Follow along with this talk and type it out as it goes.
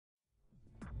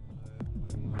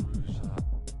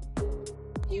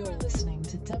You're listening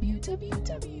to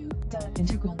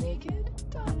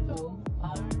www.integralnaked.org.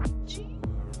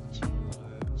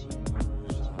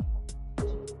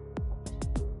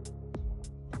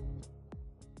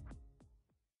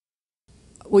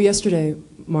 Well, yesterday,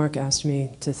 Mark asked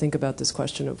me to think about this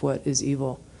question of what is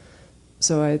evil.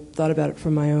 So I thought about it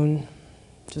from my own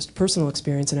just personal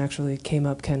experience and actually came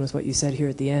up, Ken, with what you said here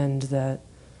at the end, that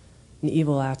an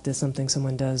evil act is something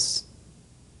someone does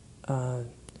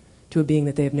to a being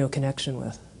that they have no connection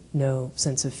with, no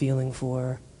sense of feeling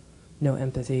for, no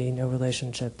empathy, no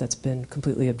relationship, that's been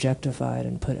completely objectified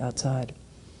and put outside.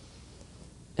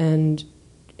 And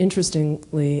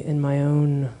interestingly, in my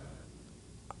own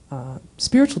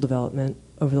spiritual development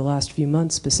over the last few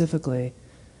months specifically,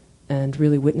 and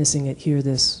really witnessing it here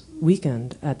this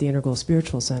weekend at the Integral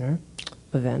Spiritual Center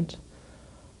event,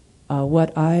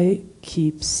 what I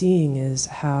keep seeing is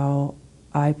how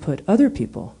I put other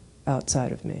people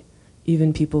outside of me,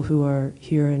 even people who are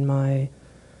here in my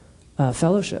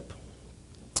fellowship.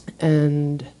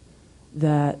 And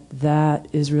that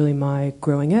is really my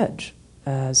growing edge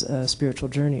as a spiritual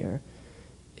journeyer,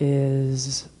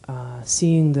 is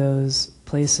seeing those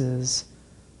places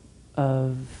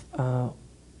of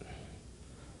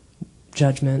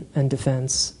judgment and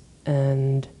defense,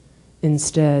 and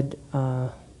instead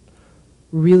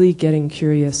really getting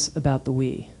curious about the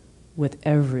we with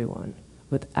everyone,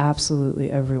 with absolutely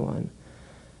everyone.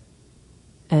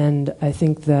 And I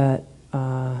think that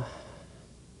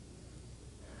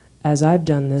as I've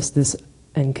done this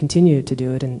and continue to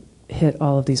do it and hit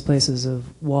all of these places of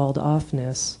walled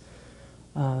offness,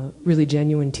 really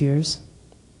genuine tears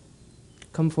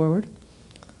come forward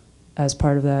as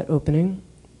part of that opening.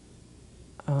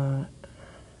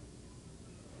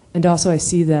 And also I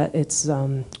see that it's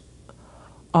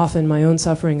often my own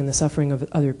suffering and the suffering of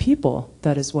other people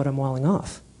that is what I'm walling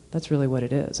off. That's really what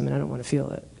it is. I mean, I don't want to feel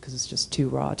it because it's just too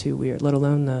raw, too weird, let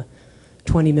alone the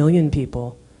 20 million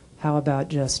people. How about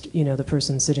just, the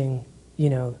person sitting,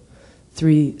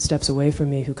 3 steps away from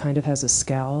me who kind of has a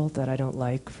scowl that I don't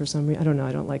like for some reason. I don't know,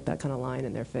 I don't like that kind of line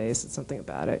in their face. It's something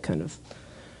about it, kind of.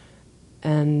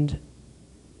 And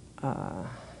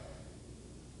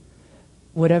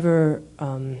whatever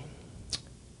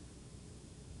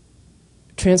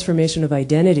transformation of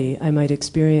identity I might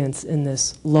experience in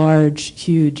this large,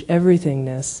 huge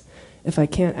everythingness, if I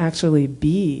can't actually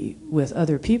be with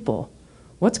other people,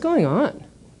 what's going on?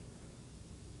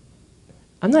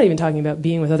 I'm not even talking about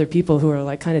being with other people who are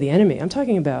like kind of the enemy. I'm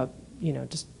talking about,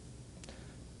 just,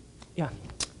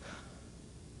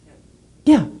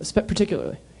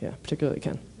 particularly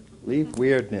Ken. Leave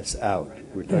weirdness out.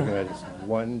 We're talking about just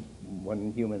one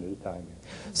human at a time.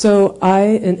 So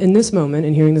in this moment,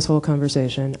 in hearing this whole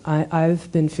conversation,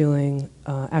 I've been feeling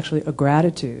actually a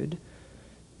gratitude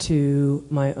to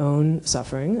my own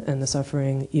suffering, and the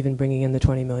suffering even bringing in the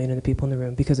 20 million of the people in the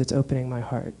room, because it's opening my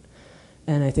heart.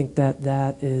 And I think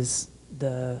that is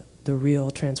the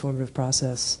real transformative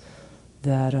process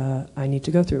that I need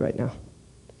to go through right now.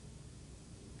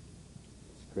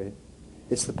 That's great.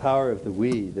 It's the power of the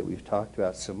we that we've talked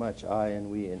about so much. I and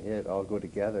we and it all go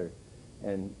together.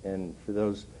 And for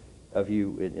those of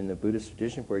you in the Buddhist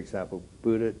tradition, for example,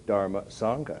 Buddha, Dharma,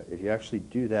 Sangha, if you actually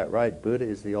do that right, Buddha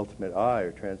is the ultimate I,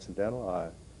 or transcendental I,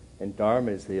 and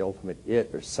Dharma is the ultimate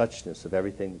it, or suchness of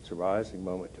everything that's arising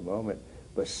moment to moment.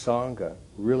 But Sangha,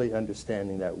 really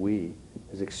understanding that we,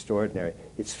 is extraordinary.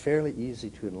 It's fairly easy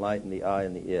to enlighten the I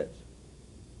and the it.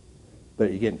 But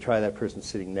again, try that person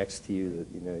sitting next to you,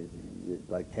 that,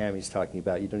 like Tammy's talking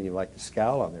about, you don't even like the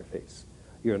scowl on their face.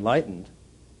 You're enlightened,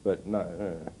 but not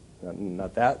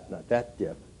that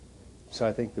dip. So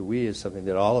I think the we is something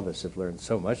that all of us have learned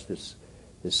so much this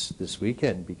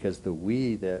weekend, because the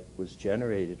we that was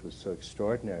generated was so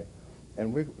extraordinary.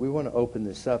 And we want to open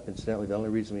this up. Incidentally, the only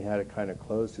reason we had it kind of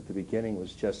closed at the beginning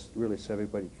was just really so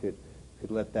everybody could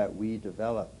let that we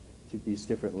develop to these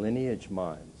different lineage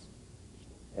minds.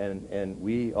 And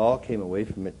we all came away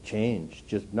from it changed,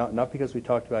 just not because we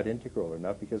talked about integral, or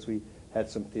not because we had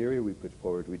some theory we put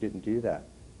forward. We didn't do that.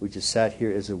 We just sat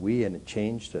here as a we, and it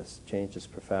changed us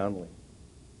profoundly.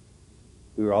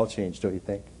 We were all changed, don't you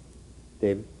think?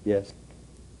 David? Yes?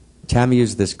 Tammy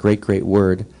used this great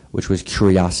word, which was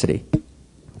curiosity.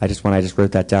 I just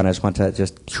wrote that down. I just want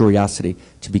to curiosity,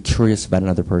 to be curious about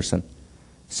another person.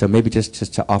 So maybe just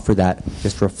to offer that,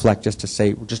 just to reflect, just to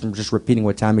say, just repeating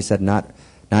what Tammy said, not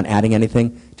adding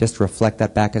anything, just to reflect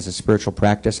that back as a spiritual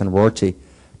practice. And Rorty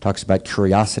talks about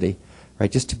curiosity,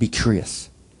 right? Just to be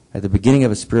curious. At the beginning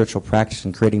of a spiritual practice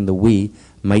and creating the we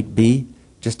might be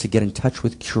just to get in touch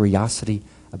with curiosity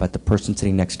about the person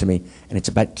sitting next to me. And it's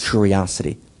about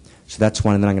curiosity. So that's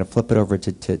one, and then I'm going to flip it over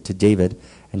to David,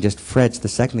 And just Fred's, the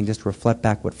second thing, just to reflect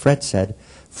back what Fred said,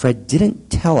 Fred didn't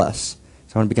tell us,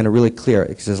 so I want to begin to really clear,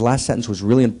 because his last sentence was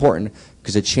really important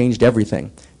because it changed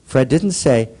everything. Fred didn't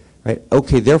say, right,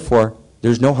 okay, therefore,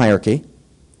 there's no hierarchy.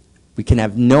 We can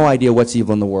have no idea what's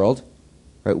evil in the world.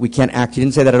 Right? We can't act. He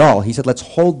didn't say that at all. He said, let's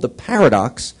hold the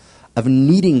paradox of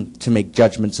needing to make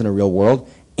judgments in a real world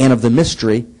and of the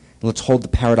mystery, and let's hold the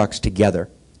paradox together.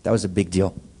 That was a big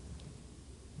deal.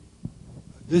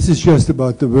 This is just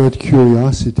about the word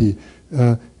curiosity.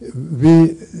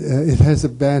 It has a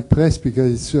bad press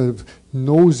because it's sort of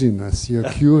nosiness. You're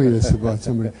curious about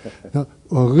somebody. Now,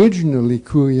 originally,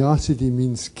 curiosity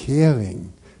means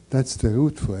caring. That's the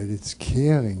root for it. It's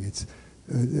caring. It's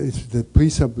the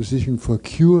presupposition for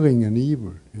curing an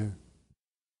evil. Yeah.